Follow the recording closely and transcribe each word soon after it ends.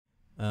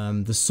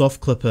the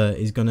soft clipper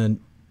is going to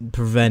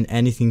prevent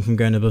anything from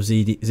going above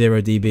 0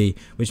 dB,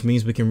 which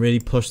means we can really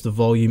push the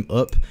volume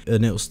up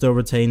and it'll still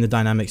retain the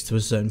dynamics to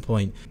a certain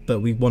point, but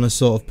we want to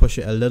sort of push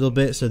it a little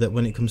bit so that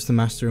when it comes to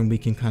mastering we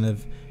can kind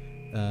of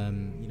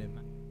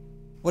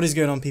What is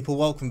going on, people?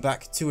 Welcome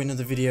back to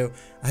another video.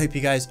 I hope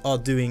you guys are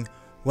doing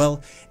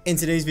well. In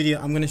today's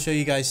video I'm going to show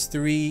you guys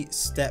 3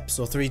 steps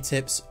or 3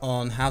 tips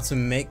on how to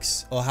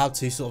mix, or how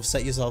to sort of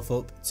set yourself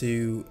up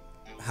to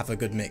have a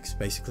good mix,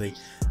 basically.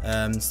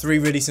 It's 3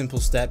 really simple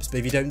steps, but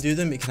if you don't do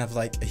them it can have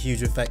like a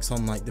huge effect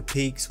on like the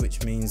peaks,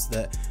 which means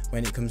that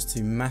when it comes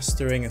to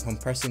mastering and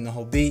compressing the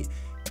whole beat,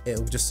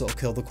 it'll just sort of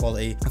kill the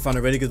quality. I found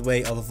a really good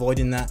way of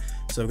avoiding that,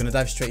 so we're going to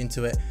dive straight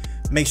into it.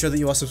 Make sure that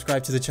you are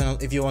subscribed to the channel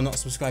if you are not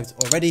subscribed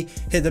already.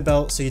 Hit the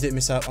bell so you don't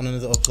miss out on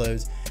another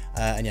upload,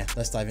 and yeah,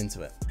 let's dive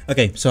into it.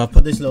 Okay, so I've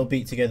put this little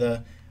beat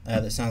together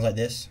that sounds like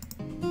this.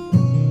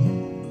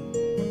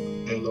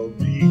 Hello,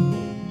 beat.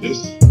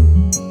 This.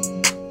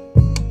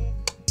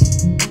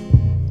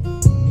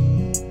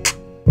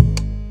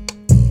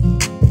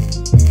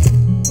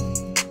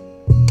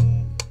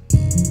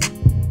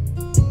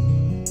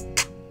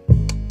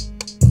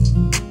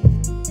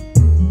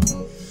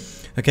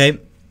 Okay,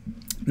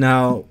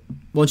 now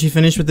once you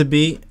finish with the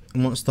beat,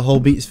 and once the whole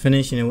beat's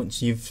finished,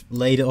 once you've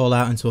laid it all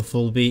out into a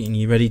full beat and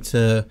you're ready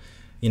to,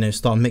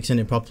 start mixing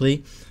it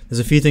properly, there's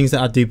a few things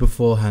that I do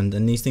beforehand,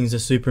 and these things are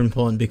super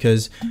important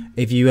because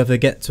if you ever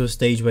get to a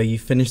stage where you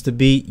finish the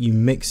beat, you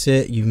mix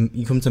it,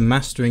 you come to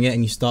mastering it,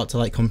 and you start to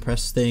like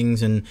compress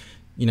things and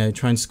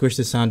try and squish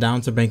the sound down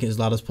to make it as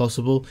loud as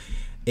possible,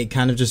 it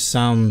kind of just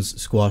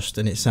sounds squashed,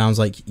 and it sounds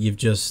like you've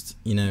just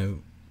you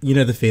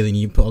know the feeling,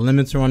 you put a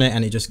limiter on it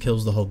and it just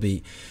kills the whole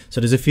beat.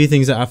 So there's a few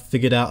things that I've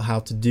figured out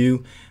how to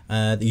do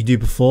that you do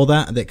before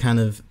that kind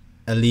of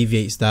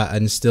alleviates that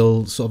and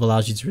still sort of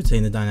allows you to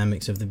retain the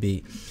dynamics of the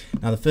beat.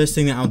 Now the first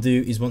thing that I'll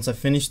do is, once I've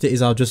finished it,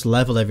 is I'll just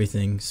level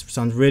everything.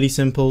 Sounds really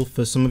simple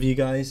for some of you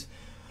guys,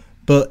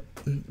 but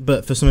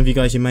for some of you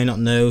guys you may not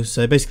know.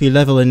 So basically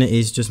leveling it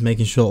is just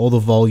making sure all the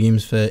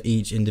volumes for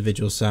each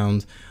individual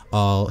sound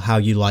are how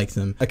you like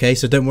them. Okay,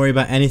 so don't worry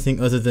about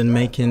anything other than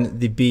making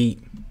the beat,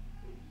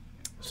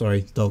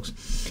 sorry dogs,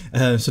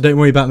 so don't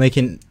worry about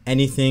making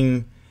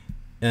anything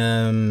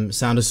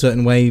sound a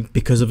certain way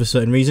because of a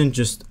certain reason.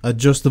 Just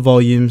adjust the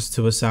volumes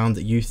to a sound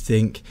that you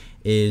think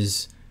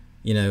is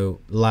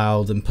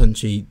loud and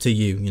punchy to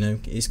you.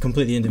 It's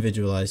completely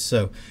individualized.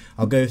 So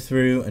I'll go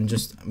through and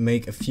just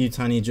make a few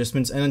tiny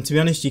adjustments, and to be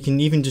honest you can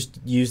even just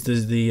use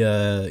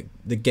the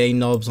gain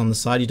knobs on the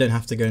side. You don't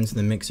have to go into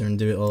the mixer and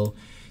do it all.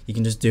 You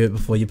can just do it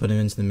before you put them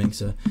into the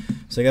mixer.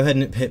 So go ahead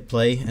and hit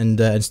play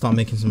and start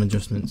making some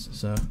adjustments.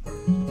 So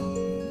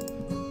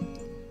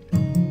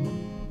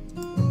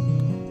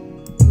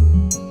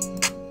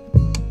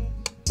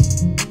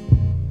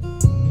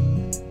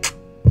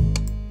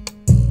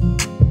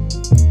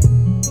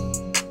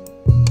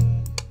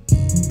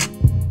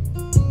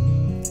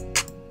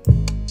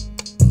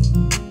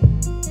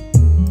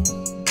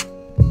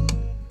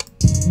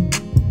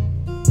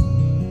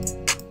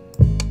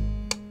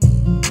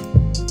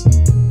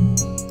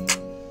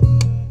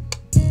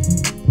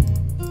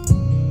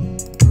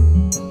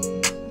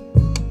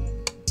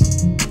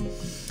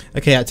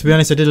okay, to be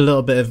honest I did a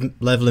little bit of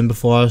leveling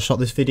before I shot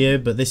this video,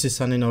 but this is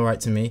sounding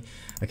alright to me.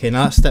 Okay,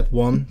 now that's step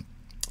 1.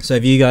 So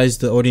if you guys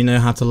that already know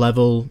how to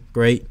level,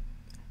 great.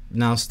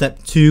 Now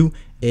step 2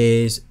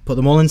 is put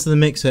them all into the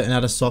mixer and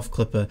add a soft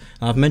clipper.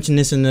 Now, I've mentioned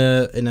this in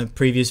a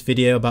previous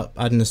video about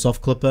adding a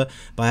soft clipper,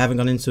 but I haven't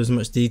gone into as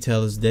much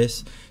detail as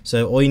this.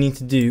 So all you need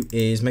to do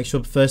is make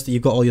sure first that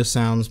you've got all your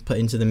sounds put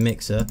into the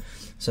mixer.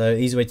 So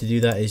easy way to do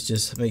that is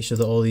just make sure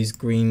that all these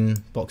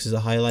green boxes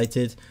are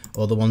highlighted,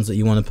 or the ones that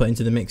you want to put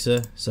into the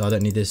mixer. So I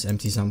don't need this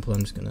empty sample,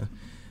 I'm just gonna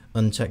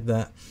uncheck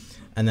that,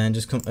 and then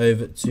just come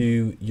over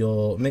to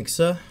your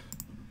mixer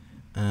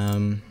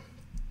and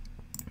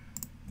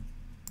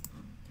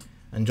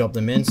drop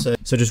them in. So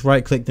just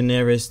right click the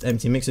nearest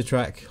empty mixer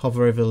track,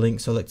 hover over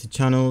link selected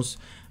channels,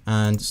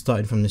 and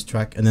starting from this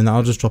track, and then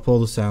I'll just drop all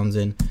the sounds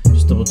in.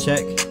 Just double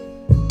check,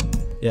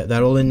 yeah,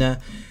 they're all in there.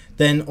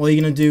 Then all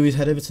you're gonna do is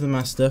head over to the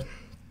master,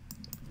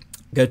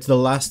 go to the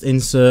last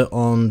insert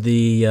on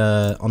the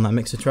on that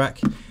mixer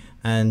track,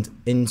 and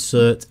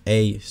insert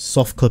a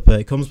soft clipper.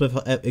 It comes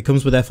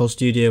with FL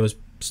Studio as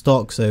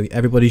stock, so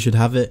everybody should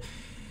have it.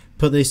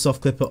 Put this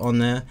soft clipper on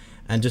there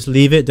and just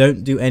leave it.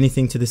 Don't do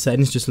anything to the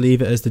settings, just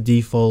leave it as the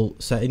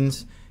default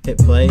settings. Hit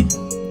play.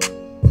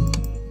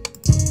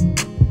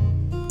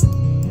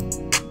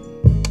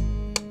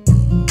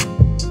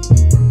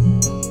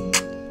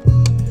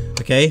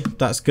 Okay,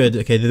 that's good.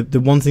 Okay, the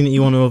one thing that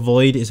you want to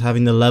avoid is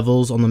having the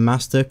levels on the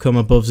master come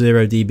above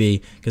 0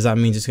 dB, because that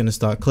means it's going to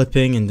start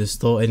clipping and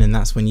distorting, and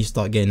that's when you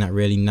start getting that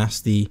really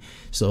nasty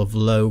sort of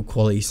low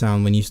quality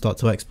sound when you start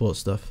to export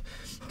stuff.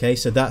 Okay,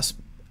 so that's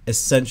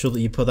essential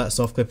that you put that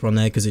soft clipper on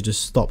there, because it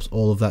just stops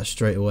all of that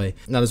straight away.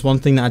 Now there's one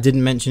thing that I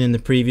didn't mention in the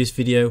previous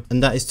video,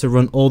 and that is to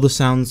run all the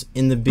sounds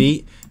in the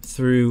beat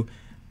through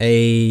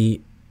a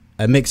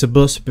a mixer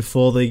bus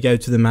before they go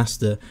to the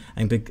master,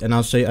 and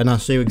I'll show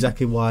you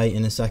exactly why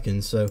in a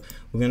second. So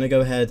we're going to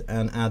go ahead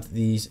and add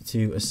these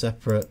to a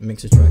separate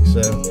mixer track.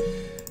 So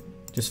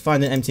just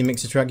find an empty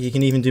mixer track. You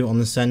can even do it on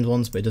the send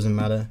ones, but it doesn't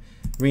matter.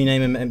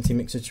 Rename an empty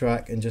mixer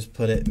track and just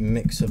put it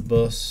mixer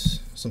bus,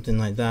 something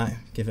like that.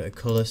 Give it a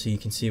color so you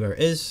can see where it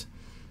is.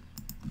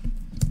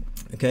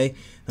 Okay,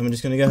 and we're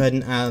just going to go ahead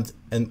and add,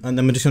 and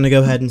then we're just going to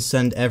go ahead and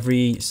send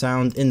every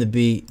sound in the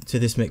beat to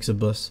this mixer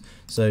bus.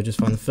 So just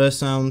find the first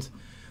sound,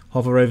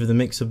 hover over the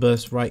mixer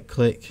bus, right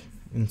click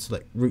and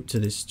select route to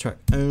this track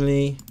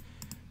only.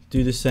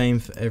 Do the same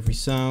for every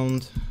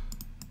sound.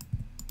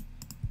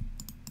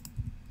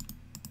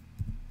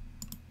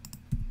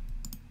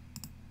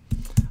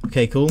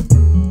 Okay, cool.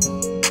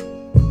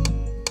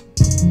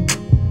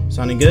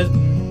 Sounding good?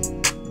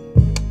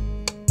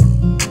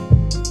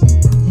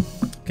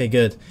 Okay,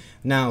 good.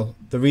 Now,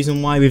 the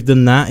reason why we've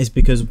done that is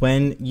because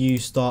when you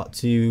start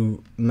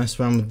to mess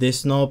around with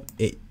this knob,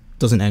 it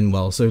doesn't end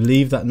well. So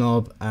leave that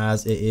knob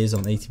as it is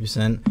on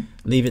 80%.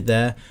 Leave it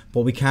there.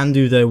 What we can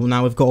do though,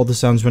 now we've got all the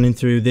sounds running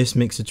through this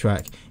mixer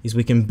track, is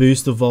we can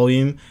boost the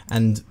volume,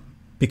 and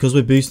because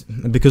we're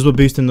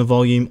boosting the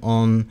volume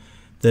on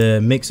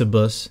the mixer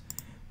bus,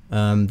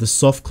 the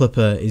soft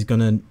clipper is going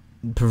to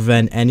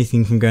prevent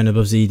anything from going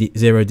above 0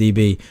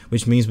 dB,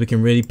 which means we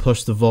can really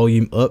push the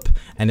volume up,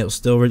 and it'll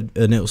still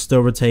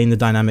retain the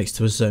dynamics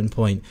to a certain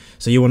point.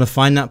 So you want to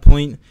find that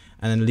point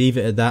and then leave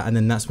it at that, and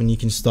then that's when you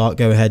can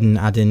go ahead and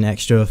add in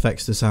extra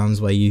effects to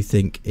sounds where you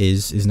think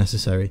is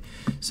necessary.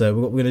 So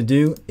what we're going to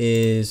do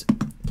is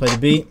play the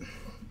beat,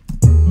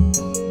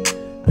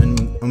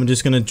 and I'm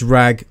just going to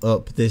drag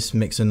up this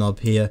mixer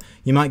knob here.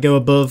 You might go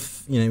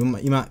above, you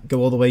might go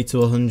all the way to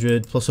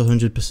 100 plus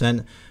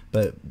 100%,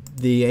 but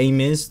the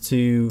aim is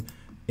to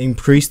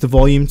increase the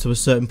volume to a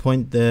certain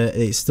point that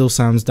it still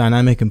sounds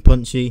dynamic and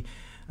punchy,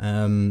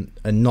 and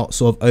not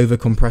sort of over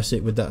compress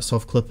it with that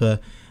soft clipper,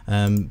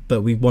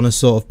 but we want to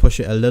sort of push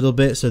it a little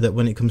bit so that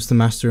when it comes to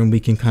mastering we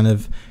can kind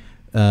of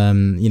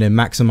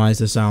maximize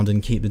the sound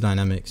and keep the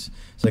dynamics.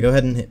 So go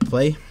ahead and hit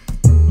play.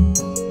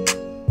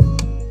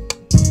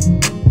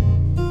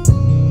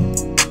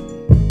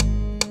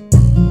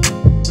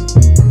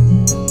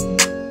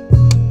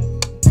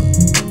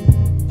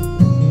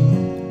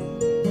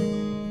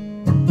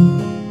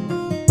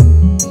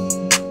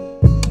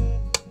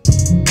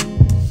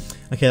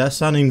 Okay, that's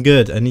sounding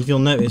good, and if you'll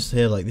notice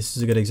here, like this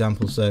is a good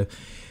example. So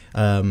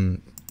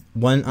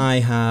when I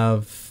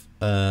have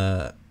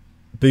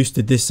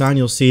boosted this sound,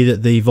 you'll see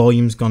that the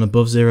volume's gone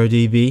above 0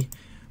 dB,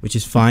 which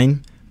is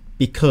fine,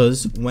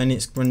 because when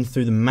it's running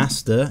through the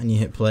master and you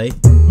hit play,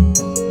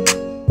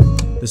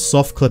 the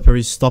soft clipper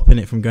is stopping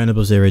it from going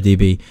above 0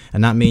 dB,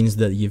 and that means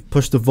that you've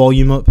pushed the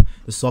volume up.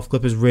 The soft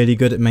clipper is really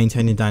good at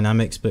maintaining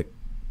dynamics, but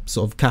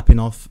sort of capping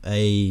off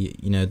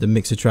the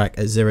mixer track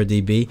at 0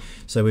 dB.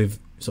 So we've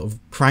sort of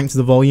cranked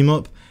the volume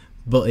up,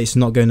 but it's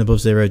not going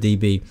above 0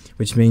 dB,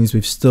 which means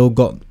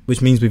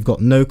we've got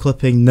no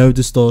clipping, no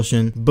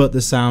distortion, but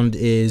the sound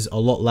is a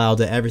lot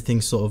louder. Everything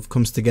sort of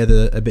comes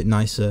together a bit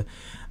nicer,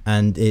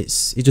 and it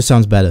just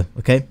sounds better.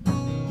 Okay.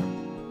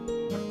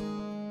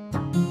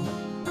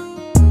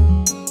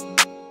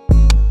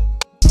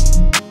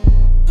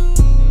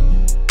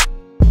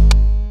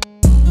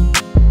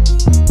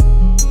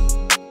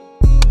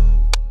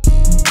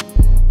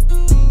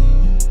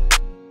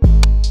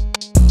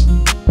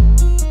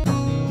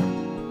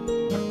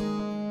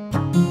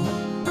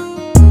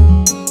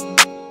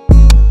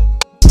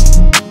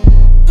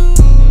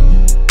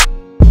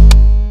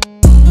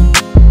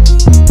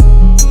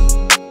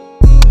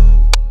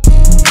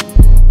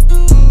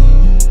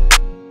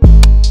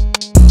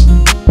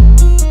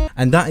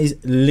 And that is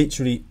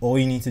literally all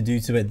you need to do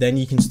to it. Then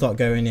you can start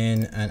going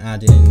in and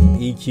adding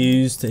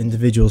EQs to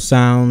individual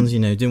sounds,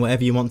 doing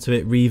whatever you want to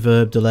it,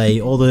 reverb, delay,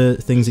 all the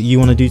things that you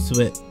want to do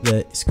to it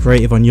that's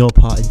creative on your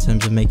part in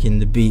terms of making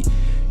the beat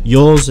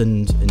yours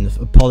and in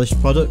a polished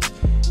product.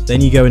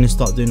 Then you go in and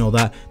start doing all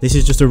that. This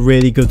is just a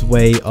really good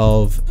way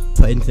of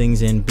putting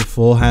things in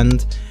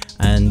beforehand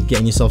and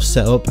getting yourself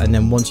set up, and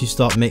then once you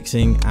start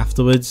mixing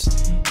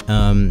afterwards,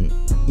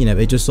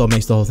 it just sort of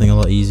makes the whole thing a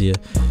lot easier.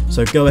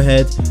 So go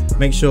ahead,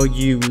 make sure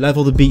you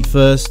level the beat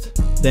first,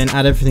 then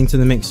add everything to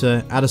the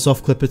mixer, add a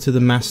soft clipper to the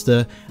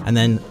master, and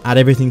then add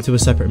everything to a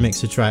separate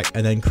mixer track,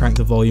 and then crank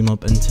the volume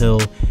up until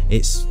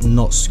it's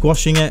not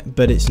squashing it,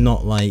 but it's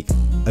not like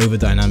over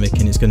dynamic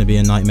and it's going to be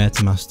a nightmare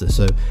to master.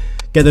 So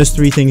get those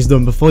 3 things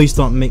done before you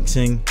start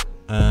mixing,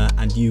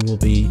 and you will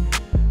be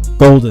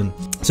golden.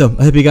 So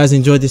I hope you guys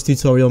enjoyed this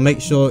tutorial. Make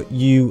sure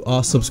you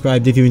are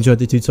subscribed if you enjoyed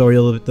the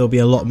tutorial. There'll be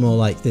a lot more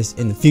like this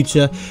in the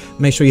future.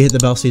 Make sure you hit the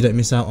bell so you don't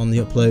miss out on the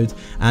upload.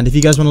 And if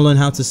you guys want to learn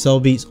how to sell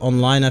beats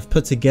online, I've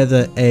put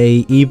together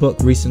a ebook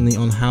recently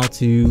on how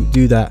to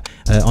do that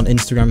on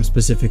Instagram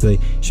specifically.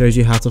 It shows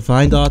you how to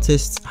find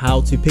artists,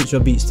 how to pitch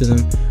your beats to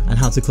them, and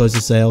how to close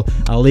a sale.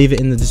 I'll leave it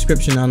in the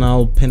description, and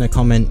I'll pin a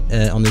comment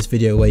on this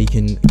video where you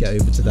can get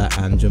over to that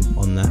and jump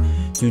on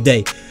that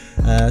today.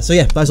 So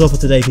yeah, that's all for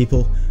today,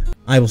 people.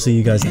 I will see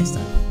you guys next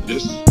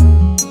time.